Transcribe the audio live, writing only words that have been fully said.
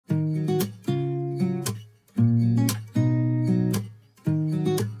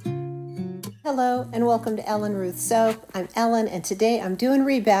Hello and welcome to Ellen Ruth Soap. I'm Ellen and today I'm doing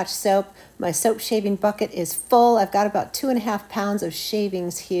Rebatch soap. My soap shaving bucket is full. I've got about 2.5 pounds of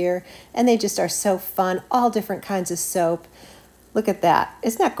shavings here and they just are so fun. All different kinds of soap. Look at that.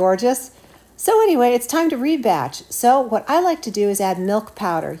 Isn't that gorgeous? So anyway, it's time to rebatch. So what I like to do is add milk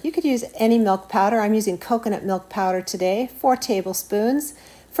powder. You could use any milk powder. I'm using coconut milk powder today, 4 tablespoons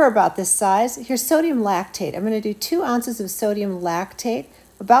for about this size. Here's sodium lactate. I'm going to do 2 ounces of sodium lactate,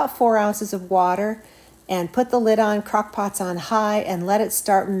 about 4 ounces of water, and put the lid on, crock pot's on high, and let it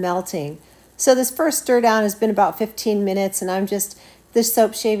start melting. So this first stir down has been about 15 minutes, and the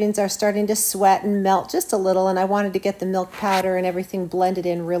soap shavings are starting to sweat and melt just a little, and I wanted to get the milk powder and everything blended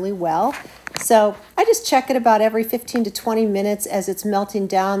in really well. So I just check it about every 15 to 20 minutes as it's melting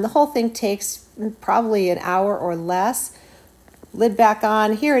down. The whole thing takes probably an hour or less. Lid back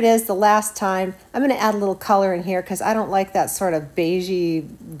on. Here it is the last time. I'm going to add a little color in here because I don't like that sort of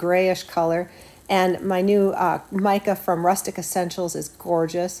beigey grayish color. And my new mica from Rustic Essentials is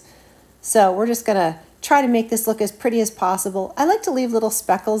gorgeous. So we're just going to try to make this look as pretty as possible. I like to leave little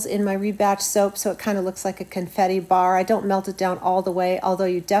speckles in my Rebatch soap so it kind of looks like a confetti bar. I don't melt it down all the way, although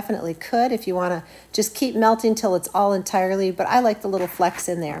you definitely could if you want to just keep melting till it's all entirely, but I like the little flecks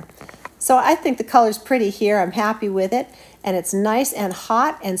in there. So I think the color's pretty here. I'm happy with it. And it's nice and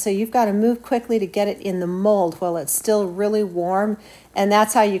hot, and so you've got to move quickly to get it in the mold while it's still really warm. And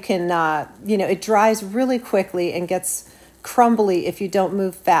that's how you can, it dries really quickly and gets crumbly if you don't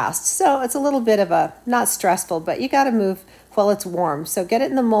move fast. So it's a little bit of not stressful, but you got to move while it's warm. So get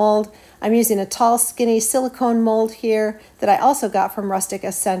it in the mold. I'm using a tall, skinny silicone mold here that I also got from Rustic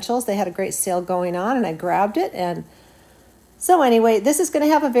Essentials. They had a great sale going on, and I grabbed it. And so anyway, this is going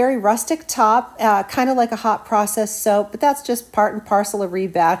to have a very rustic top, kind of like a hot process soap, but that's just part and parcel of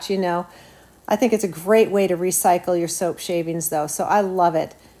Rebatch, you know. I think it's a great way to recycle your soap shavings, though, so I love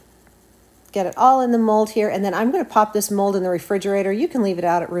it. Get it all in the mold here, and then I'm going to pop this mold in the refrigerator. You can leave it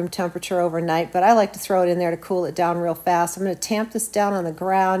out at room temperature overnight, but I like to throw it in there to cool it down real fast. I'm going to tamp this down on the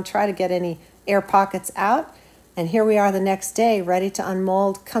ground, try to get any air pockets out, and here we are the next day, ready to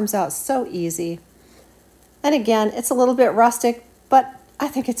unmold. Comes out so easy. And again, it's a little bit rustic, but I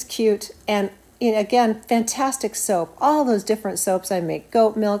think it's cute. And again, fantastic soap. All those different soaps I make,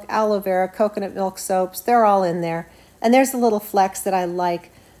 goat milk, aloe vera, coconut milk soaps, they're all in there. And there's the little flecks that I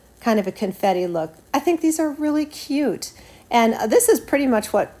like, kind of a confetti look. I think these are really cute. And this is pretty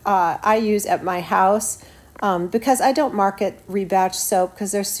much what I use at my house because I don't market Rebatch soap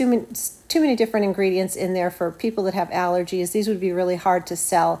because there's too many different ingredients in there for people that have allergies. These would be really hard to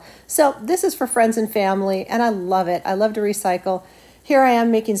sell. So this is for friends and family, and I love it. I love to recycle. Here I am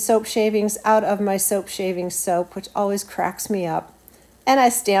making soap shavings out of my soap shaving soap, which always cracks me up. And I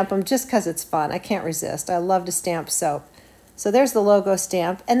stamp them just because it's fun. I can't resist. I love to stamp soap. So there's the logo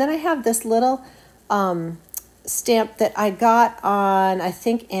stamp. And then I have this little stamp that I got on, I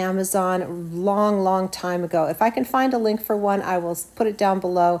think, Amazon a long time ago. If I can find a link for one, I will put it down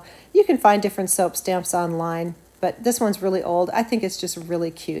below. You can find different soap stamps online, but this one's really old. I think it's just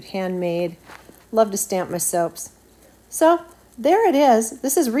really cute, handmade. Love to stamp my soaps. So there it is.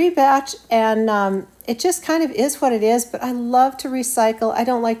 This is Rebatch, and it just kind of is what it is, but I love to recycle. I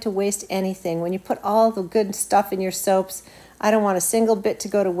don't like to waste anything. When you put all the good stuff in your soaps, I don't want a single bit to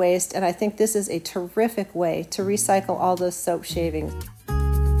go to waste, and I think this is a terrific way to recycle all those soap shavings.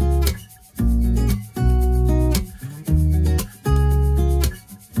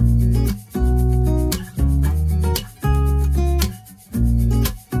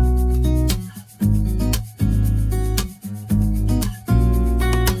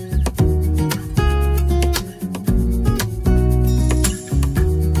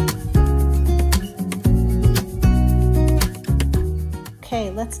 Okay,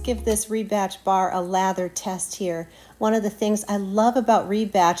 let's give this Rebatch bar a lather test here. One of the things I love about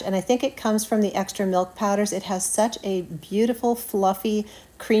Rebatch, and I think it comes from the extra milk powders, it has such a beautiful, fluffy,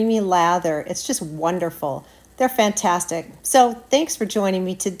 creamy lather. It's just wonderful. They're fantastic. So thanks for joining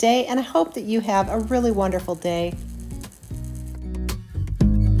me today, and I hope that you have a really wonderful day.